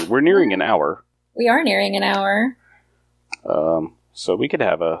 And we're nearing an hour. We are nearing an hour. So we could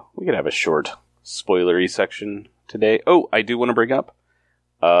have a short spoilery section today. Oh, I do want to bring up,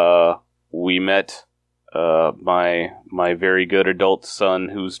 we met, my very good adult son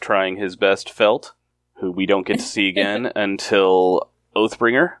who's trying his best, Felt, who we don't get to see again until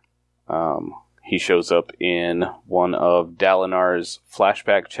Oathbringer. He shows up in one of Dalinar's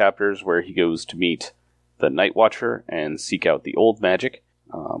flashback chapters where he goes to meet the Night Watcher and seek out the old magic,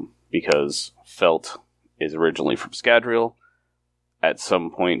 because Felt is originally from Scadrial, at some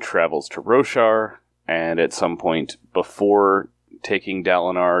point travels to Roshar, and at some point before taking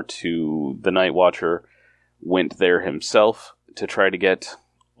Dalinar to the Night Watcher, went there himself to try to get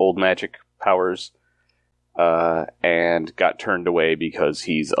old magic powers. and got turned away because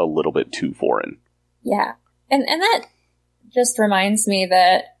he's a little bit too foreign. Yeah. And that just reminds me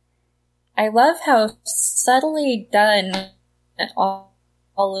that I love how subtly done all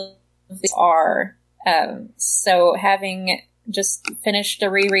of these are. So having just finished a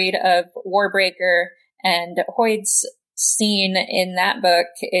reread of Warbreaker, and Hoyd's scene in that book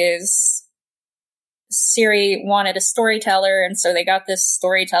is Ciri wanted a storyteller, and so they got this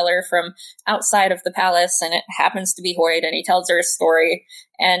storyteller from outside of the palace, and it happens to be Hoyd, and he tells her a story.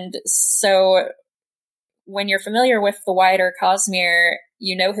 And so when you're familiar with the wider Cosmere,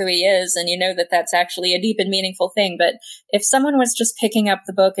 you know who he is, and you know that that's actually a deep and meaningful thing. But if someone was just picking up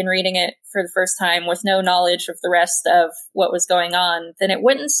the book and reading it for the first time with no knowledge of the rest of what was going on, then it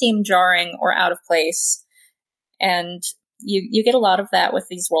wouldn't seem jarring or out of place. And you get a lot of that with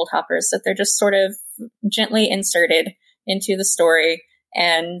these world hoppers, that they're just sort of gently inserted into the story,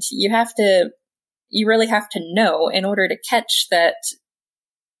 and you really have to know in order to catch that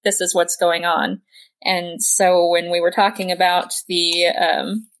this is what's going on. And so when we were talking about the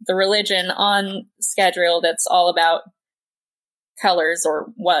religion on Scadrial that's all about colors,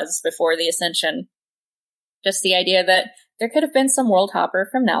 or was before the Ascension, just the idea that there could have been some world hopper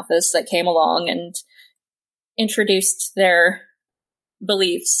from Nalthus that came along and introduced their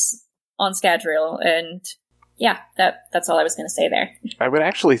beliefs on Scadrial, and yeah, that's all I was going to say there. I would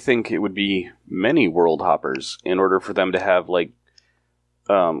actually think it would be many world hoppers in order for them to have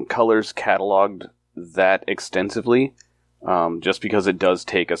colors cataloged that extensively, just because it does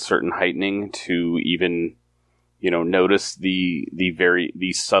take a certain heightening to even, notice the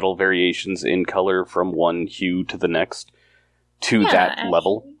subtle variations in color from one hue to the next to that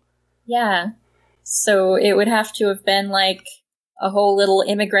level. Yeah. So it would have to have been like a whole little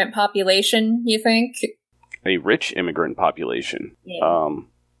immigrant population, you think? A rich immigrant population. Yeah.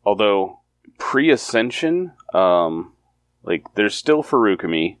 Although pre-Ascension, there's still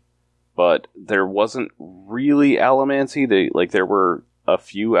Feruchemy, but there wasn't really Allomancy. There were a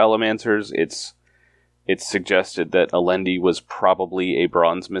few Allomancers. It's suggested that Alendi was probably a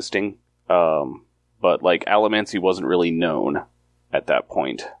bronze misting, but Allomancy wasn't really known at that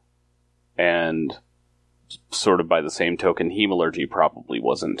point. And sort of by the same token, Hemalurgy probably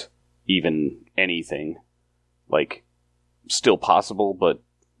wasn't even anything. Still possible, but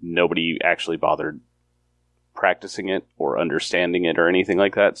nobody actually bothered practicing it or understanding it or anything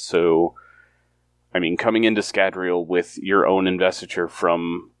like that. So, coming into Scadrial with your own investiture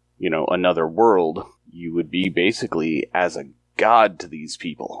from, another world, you would be basically as a god to these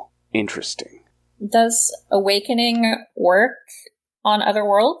people. Interesting. Does Awakening work on other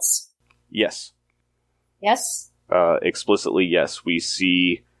worlds? Yes. Yes? Explicitly, yes. We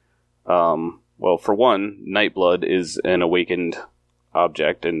see, for one, Nightblood is an awakened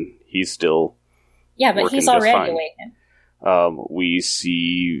object, and he's still but he's already awakened. We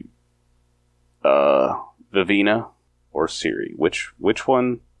see Vivina or Ciri. Which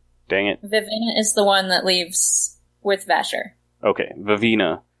one? Dang it. Vivina is the one that leaves with Vasher. Okay,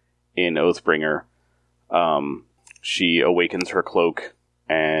 Vivina in Oathbringer. She awakens her cloak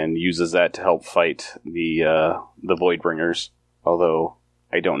and uses that to help fight the Voidbringers. Although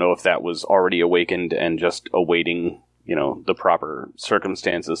I don't know if that was already awakened and just awaiting, the proper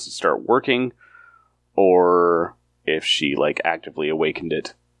circumstances to start working, or if she actively awakened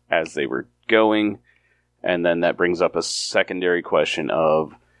it as they were going. And then that brings up a secondary question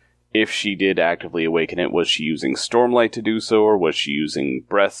of, if she did actively awaken it, was she using Stormlight to do so, or was she using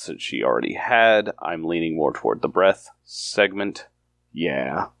breaths that she already had? I'm leaning more toward the breath segment.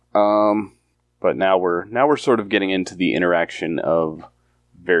 Yeah. But now we're sort of getting into the interaction of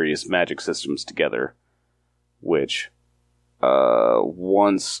various magic systems together, which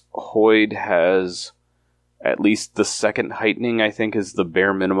once Hoyd has at least the second heightening, I think, is the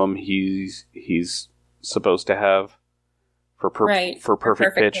bare minimum he's supposed to have for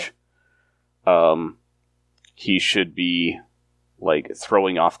perfect pitch. He should be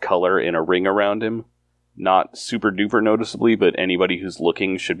throwing off color in a ring around him. Not super duper noticeably, but anybody who's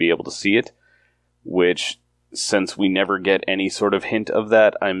looking should be able to see it. Which, since we never get any sort of hint of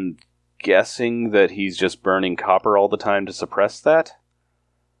that, I'm guessing that he's just burning copper all the time to suppress that.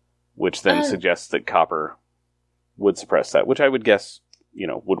 Which then suggests that copper would suppress that, which I would guess,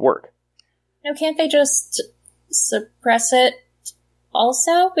 would work. No, can't they just suppress it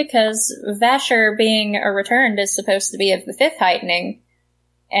also? Because Vasher being a returned is supposed to be of the fifth heightening,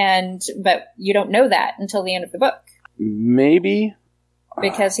 but you don't know that until the end of the book. Maybe.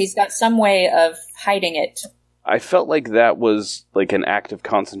 Because he's got some way of hiding it. I felt like that was an act of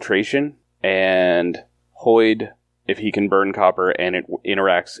concentration, and Hoyd, if he can burn copper and it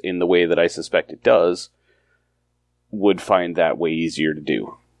interacts in the way that I suspect it does, would find that way easier to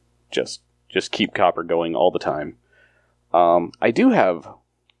do. Just keep copper going all the time. I do have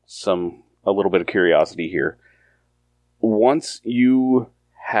a little bit of curiosity here. Once you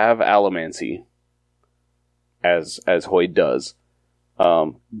have allomancy, as Hoyd does,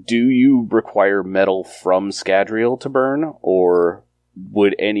 do you require metal from Scadrial to burn, or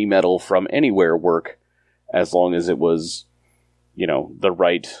would any metal from anywhere work as long as it was, the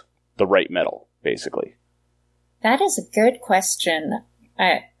right metal, basically? That is a good question.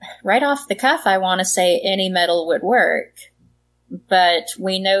 Right off the cuff, I want to say any metal would work, but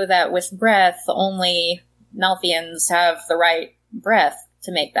we know that with breath, only Nalthians have the right breath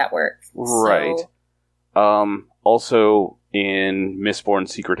to make that work. Right. So... Also, in Mistborn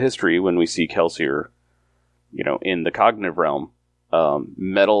Secret History, when we see Kelsier, in the cognitive realm,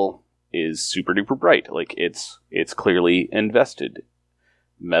 metal is super duper bright. Like, it's clearly invested.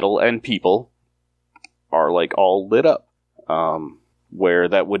 Metal and people are, like, all lit up. Where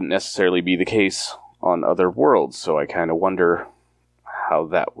that wouldn't necessarily be the case on other worlds, so I kind of wonder how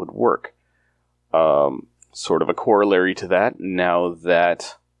that would work. Sort of a corollary to that, now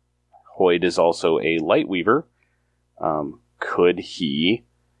that Hoyd is also a Lightweaver, could he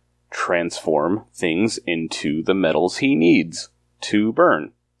transform things into the metals he needs to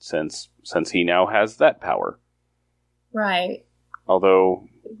burn, since he now has that power? Right. Although,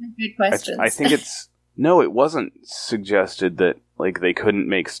 good questions. I think it's... No, it wasn't suggested that, they couldn't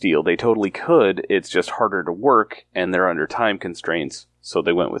make steel. They totally could, it's just harder to work, and they're under time constraints, so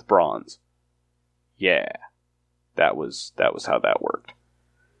they went with bronze. Yeah. That was how that worked.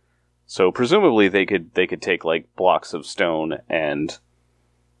 So presumably they could take, blocks of stone and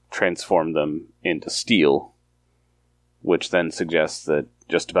transform them into steel, which then suggests that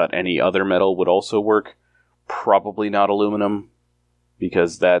just about any other metal would also work. Probably not aluminum,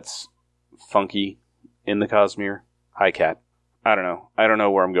 because that's funky in the Cosmere. Hi, Cat. I don't know. I don't know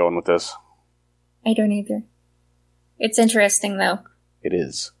where I'm going with this. I don't either. It's interesting, though. It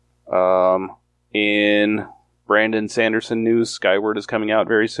is. In Brandon Sanderson news, Skyward is coming out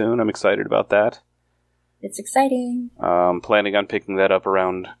very soon. I'm excited about that. It's exciting. Planning on picking that up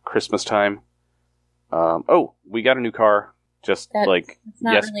around Christmas time. We got a new car. It's not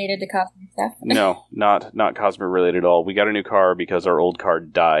related to Cosmere stuff. No, not Cosmere related at all. We got a new car because our old car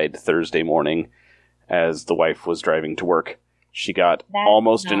died Thursday morning as the wife was driving to work. She got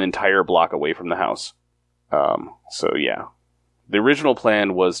almost an entire block away from the house. So yeah. The original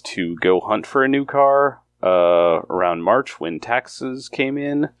plan was to go hunt for a new car around March when taxes came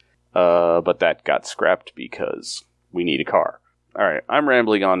in, but that got scrapped because we need a car. Alright, I'm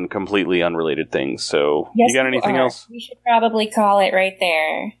rambling on completely unrelated things, so yes, you got anything else? We should probably call it right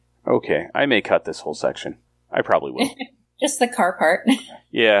there. Okay, I may cut this whole section. I probably will. Just the car part.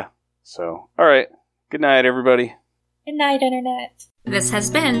 Yeah. So, alright. Good night, everybody. Good night, Internet. This has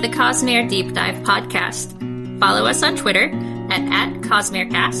been the Cosmere Deep Dive Podcast. Follow us on Twitter at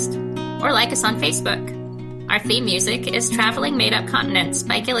CosmereCast, or like us on Facebook. Our theme music is Traveling Made-Up Continents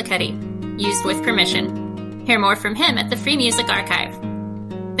by Gillicuddy, used with permission. Hear more from him at the Free Music Archive.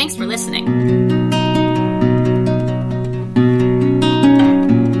 Thanks for listening.